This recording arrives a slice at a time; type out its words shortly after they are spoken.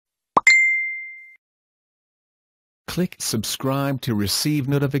Click subscribe to receive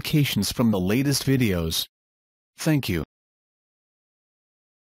notifications from the latest videos. Thank you.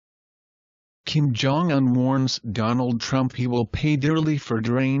 Kim Jong-un warns Donald Trump he will pay dearly for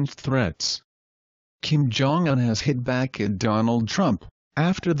deranged threats. Kim Jong-un has hit back at Donald Trump,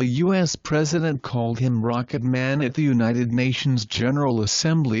 after the U.S. president called him Rocket Man at the United Nations General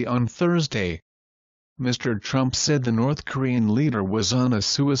Assembly on Thursday. Mr. Trump said the North Korean leader was on a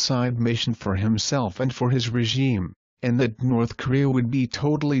suicide mission for himself and for his regime, and that North Korea would be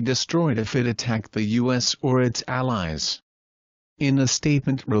totally destroyed if it attacked the U.S. or its allies. In a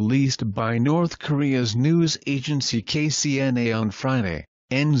statement released by North Korea's news agency KCNA on Friday,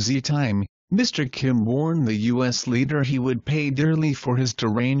 NZ Time, Mr. Kim warned the U.S. leader he would pay dearly for his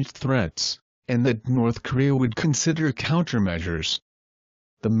deranged threats, and that North Korea would consider countermeasures.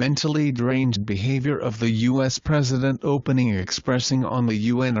 The mentally deranged behavior of the U.S. president opening expressing on the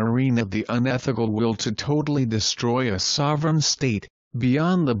UN arena the unethical will to totally destroy a sovereign state,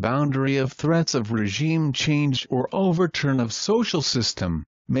 beyond the boundary of threats of regime change or overturn of social system,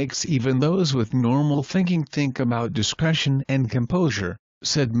 makes even those with normal thinking think about discretion and composure,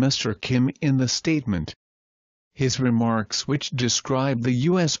 said Mr. Kim in the statement. His remarks, which describe the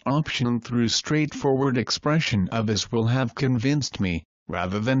U.S. option through straightforward expression of his will, have convinced me,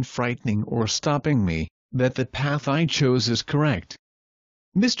 rather than frightening or stopping me, that the path I chose is correct.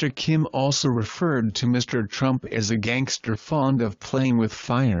 Mr. Kim also referred to Mr. Trump as a gangster fond of playing with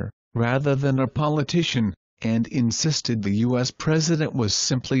fire, rather than a politician, and insisted the U.S. president was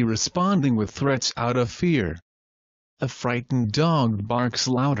simply responding with threats out of fear. "A frightened dog barks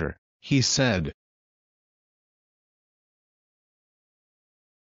louder," he said.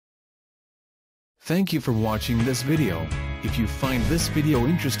 Thank you for watching this video. If you find this video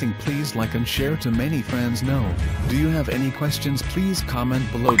interesting, please like and share to many friends know. Do you have any questions? Please comment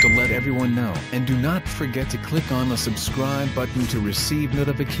below to let everyone know. And do not forget to click on the subscribe button to receive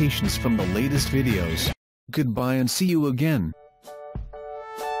notifications from the latest videos. Goodbye and see you again.